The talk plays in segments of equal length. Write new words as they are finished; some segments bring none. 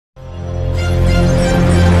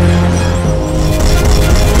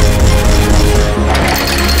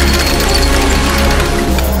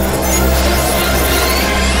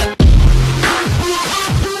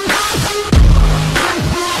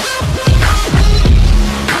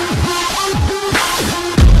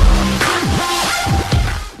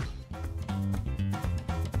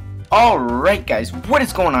Alright guys, what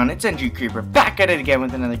is going on? It's NG Creeper back at it again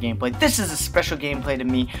with another gameplay. This is a special gameplay to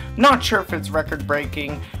me. Not sure if it's record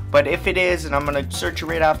breaking, but if it is, and I'm going to search it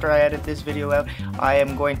right after I edit this video out, I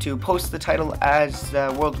am going to post the title as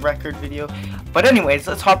the world record video. But anyways,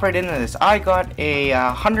 let's hop right into this. I got a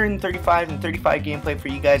 135 and 35 gameplay for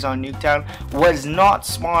you guys on NukeTown. Was not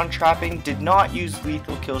spawn trapping, did not use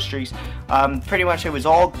lethal kill streaks. Pretty much it was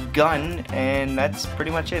all gun, and that's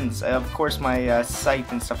pretty much it. Of course my scythe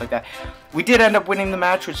and stuff like that. We did end up winning the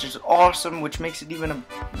match, which is awesome, which makes it even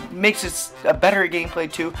makes it a better gameplay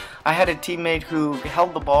too. I had a teammate who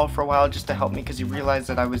held the ball for a while just to help me because he realized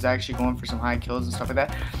that I was actually going for some high kills and stuff like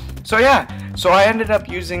that. So yeah, so I ended up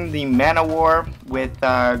using the Mana War with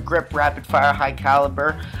grip, rapid fire, high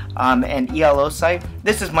caliber, and ELO sight.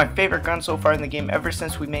 This is my favorite gun so far in the game ever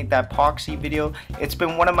since we made that Poxy video. It's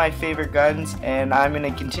been one of my favorite guns, and I'm going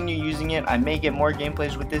to continue using it. I may get more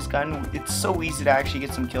gameplays with this gun. It's so easy to actually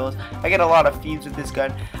get some kills. I get a lot of feeds with this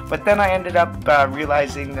gun, but then I ended up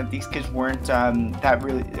realizing that these kids weren't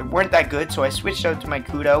that good, so I switched out to my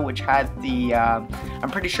Kuda, which had the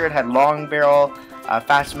I'm pretty sure it had long barrel,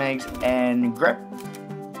 fast mags, and grip.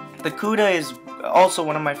 The Kuda is also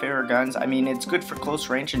one of my favorite guns. I mean, it's good for close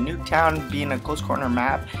range, and NukeTown being a close corner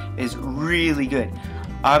map is really good.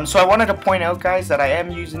 So I wanted to point out, guys, that I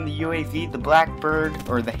am using the UAV, the Blackbird,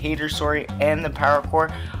 or the Hater, sorry, and the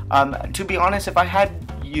Paracore. To be honest, if I had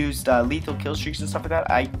used lethal kill streaks and stuff like that,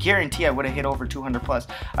 I guarantee I would have hit over 200 plus.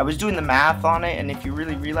 I was doing the math on it, and if you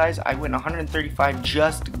really realize, I went 135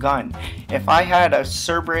 just gun. If I had a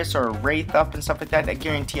Cerberus or a Wraith up and stuff like that, I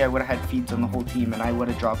guarantee I would have had feeds on the whole team, and I would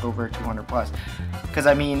have dropped over 200 plus. Because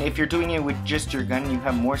I mean, if you're doing it with just your gun, you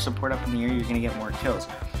have more support up in the air, you're gonna get more kills.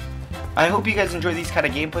 I hope you guys enjoy these kind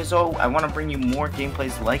of gameplays though. I want to bring you more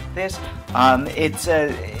gameplays like this.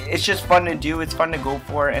 It's just fun to do, it's fun to go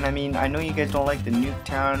for, and I mean, I know you guys don't like the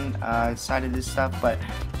NukeTown side of this stuff, but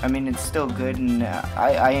I mean, it's still good, and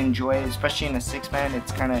I enjoy it, especially in a 6-man.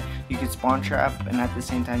 It's kind of, you can spawn trap, and at the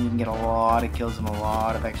same time you can get a lot of kills and a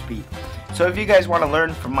lot of XP. So if you guys want to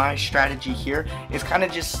learn from my strategy here, is kind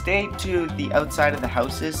of just stay to the outside of the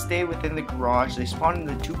houses, stay within the garage. They spawn in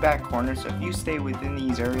the 2 back corners, so if you stay within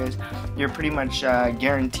these areas, you're pretty much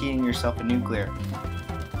guaranteeing yourself a nuclear.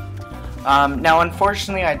 Now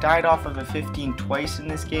unfortunately I died off of a 15 twice in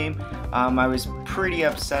this game. I was pretty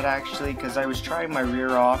upset actually, because I was trying my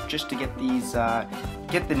rear off just to get these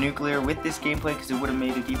get the nuclear with this gameplay, because it would have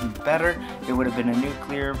made it even better. It would have been a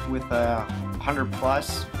nuclear with a 100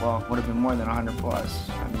 plus. Well, it would have been more than 100 plus.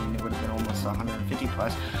 I mean, it would have been almost 150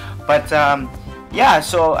 plus. But yeah,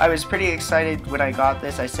 so I was pretty excited when I got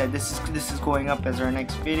this. I said this is going up as our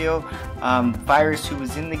next video. Virus, who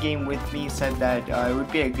was in the game with me, said that it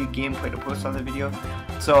would be a good gameplay to post on the video.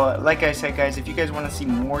 So like I said, guys, if you guys want to see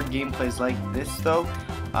more gameplays like this though,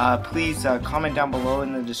 please comment down below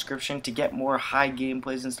in the description to get more high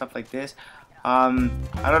gameplays and stuff like this. I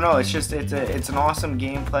don't know, it's an awesome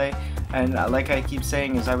gameplay, and like I keep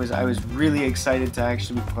saying, is I was really excited to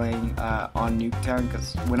actually be playing on NukeTown,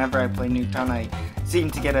 because whenever I play NukeTown I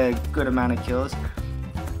seem to get a good amount of kills.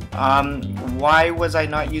 Why was I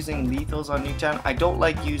not using lethals on NukeTown? I don't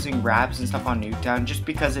like using wraps and stuff on NukeTown just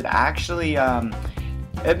because it actually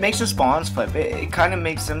it makes the spawns flip. It kind of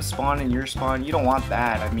makes them spawn in your spawn. You don't want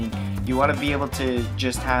that. I mean, you want to be able to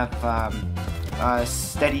just have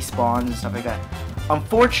steady spawns and stuff like that.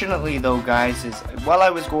 Unfortunately though, guys, is while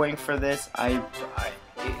I was going for this,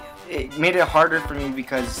 it made it harder for me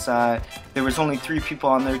because there was only 3 people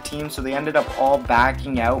on their team, so they ended up all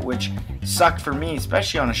backing out, which sucked for me,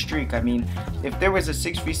 especially on a streak. I mean, if there was a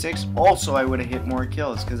 6v6, also I would have hit more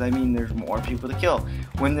kills, because I mean, there's more people to kill.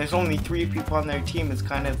 When there's only 3 people on their team, it's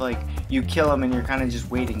kind of like you kill them and you're kind of just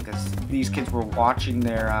waiting, because these kids were watching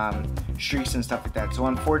their streaks and stuff like that. So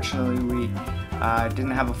unfortunately we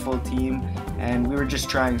didn't have a full team, and we were just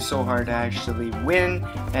trying so hard to actually win,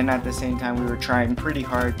 and at the same time we were trying pretty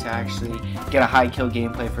hard to actually get a high kill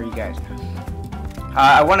gameplay for you guys.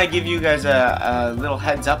 I want to give you guys a little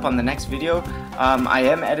heads up on the next video. I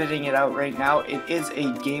am editing it out right now. It is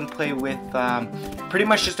a gameplay with pretty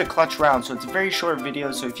much just a clutch round, so it's a very short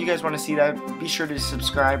video. So if you guys want to see that, be sure to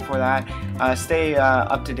subscribe for that. Stay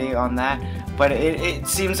up to date on that. But it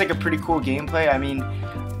seems like a pretty cool gameplay. I mean,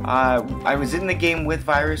 I was in the game with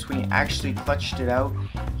Virus when he actually clutched it out.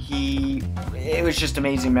 It was just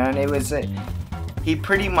amazing, man. It was he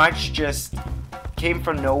pretty much just came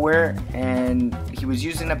from nowhere, and he was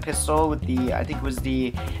using a pistol with the, I think it was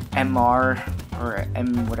the MR or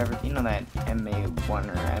M whatever, you know, that MA1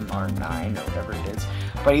 or MR9 or whatever it is.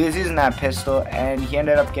 But he was using that pistol, and he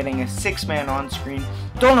ended up getting a 6-man on screen.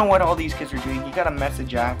 Don't know what all these kids were doing. He got a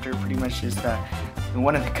message after, pretty much just and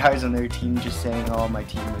one of the guys on their team just saying, oh, my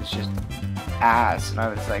team was just ass, and I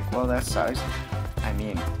was like, well, that sucks. I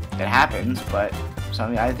mean, it happens, but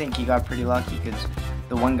I think he got pretty lucky because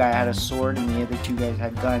the one guy had a sword and the other two guys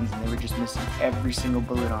had guns, and they were just missing every single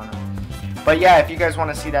bullet on him. But yeah, if you guys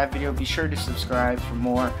want to see that video, be sure to subscribe for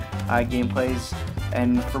more gameplays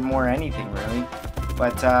and for more anything really.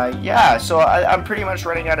 But yeah, so I'm pretty much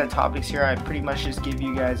running out of topics here. I pretty much just give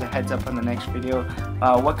you guys a heads up on the next video,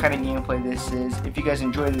 what kind of gameplay this is. If you guys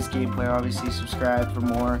enjoy this gameplay, obviously subscribe for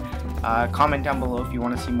more. Comment down below if you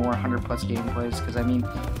want to see more 100+ gameplays, because I mean,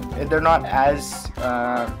 they're not as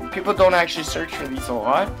people don't actually search for these a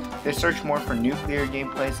lot. They search more for nuclear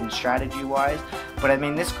gameplays and strategy wise, but I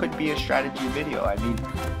mean, this could be a strategy video. I mean,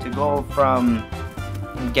 to go from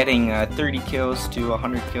getting 30 kills to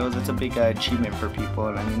 100 kills, it's a big achievement for people,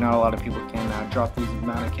 and I mean, not a lot of people can drop these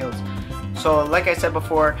amount of kills. So like I said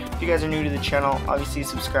before, if you guys are new to the channel, obviously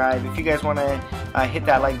subscribe. If you guys want to hit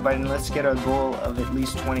that like button, let's get a goal of at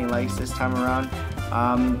least 20 likes this time around.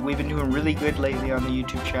 We've been doing really good lately on the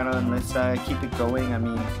YouTube channel, and let's keep it going. I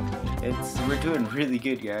mean, we're doing really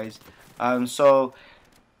good, guys. So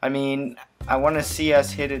I mean, I want to see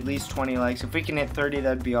us hit at least 20 likes. If we can hit 30,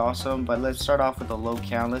 that'd be awesome, but let's start off with a low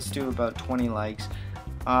count. Let's do about 20 likes.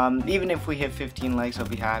 Even if we hit 15 likes, I'll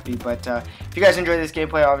be happy. But if you guys enjoy this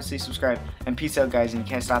gameplay, obviously subscribe. And peace out, guys, and you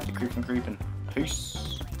can't stop the creep from creeping.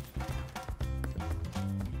 Peace.